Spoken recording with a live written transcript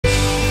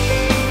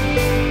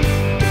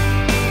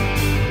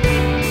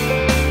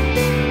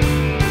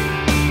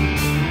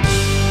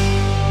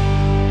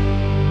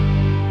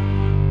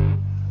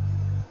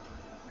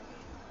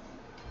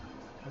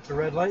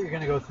light you're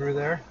going to go through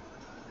there.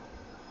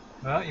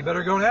 Well, you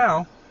better go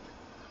now.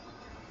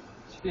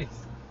 Jeez.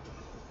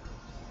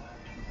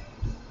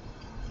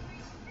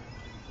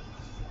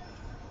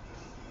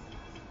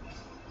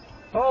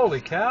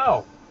 Holy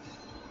cow.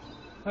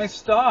 Nice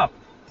stop.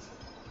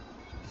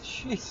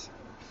 Jeez.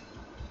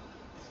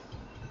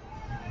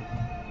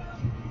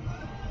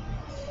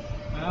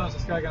 Well, is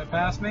this guy going to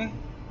pass me?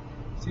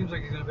 Seems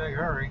like he's in a big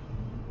hurry.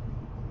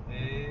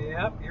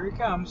 Yep, here he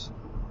comes.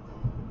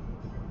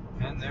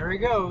 And there he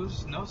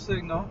goes. No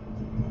signal.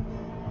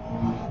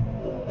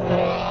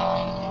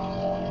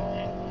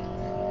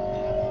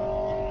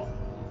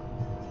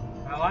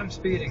 Well, I'm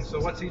speeding, so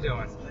what's he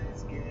doing?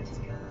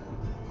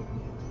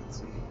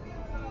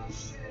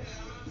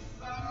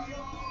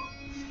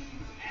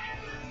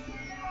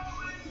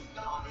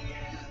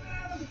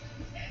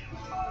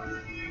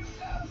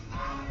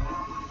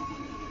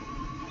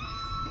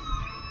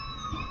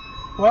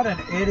 What an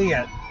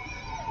idiot.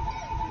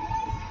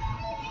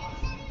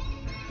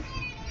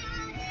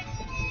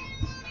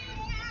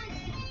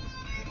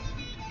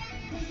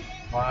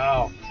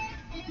 Wow.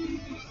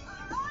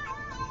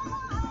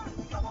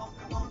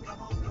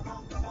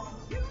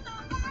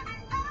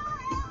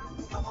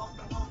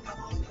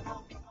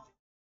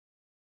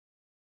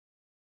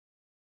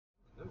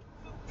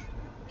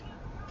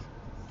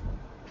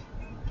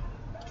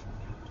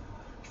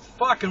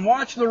 Fucking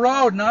watch the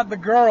road, not the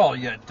girl,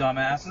 you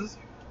dumbasses.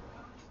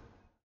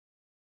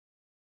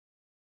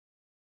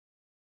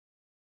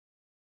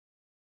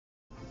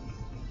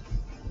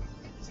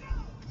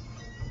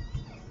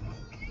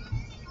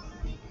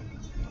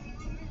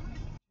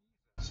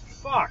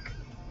 Fuck.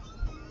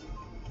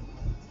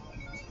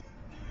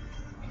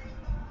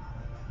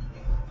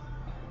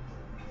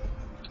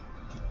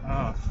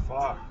 Oh,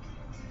 fuck.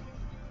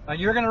 And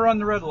you're gonna run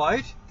the red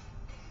light?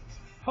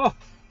 Huh.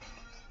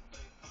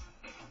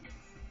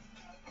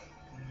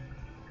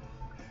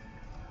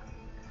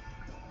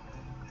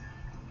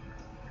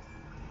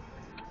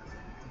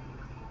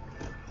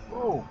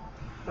 Whoa.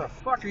 What the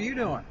fuck are you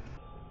doing?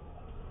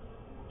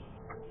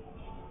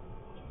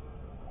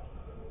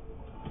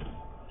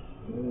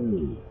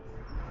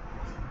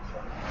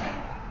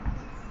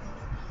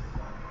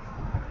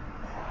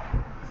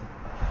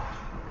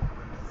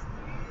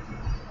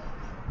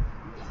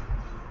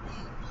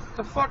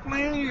 What the fuck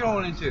lane are you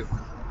going into?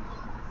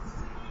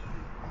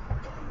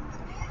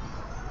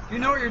 Do you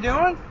know what you're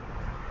doing?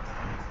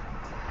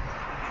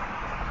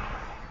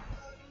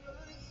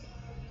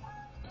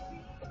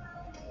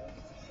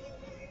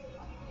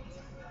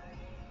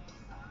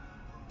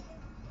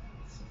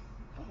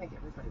 I think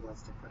everybody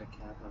wants to put a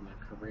cap on their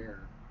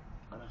career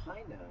on a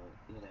high note,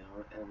 you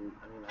know, and I mean,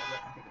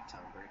 I think of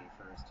Tom Brady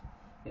first,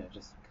 you know,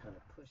 just kind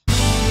of push.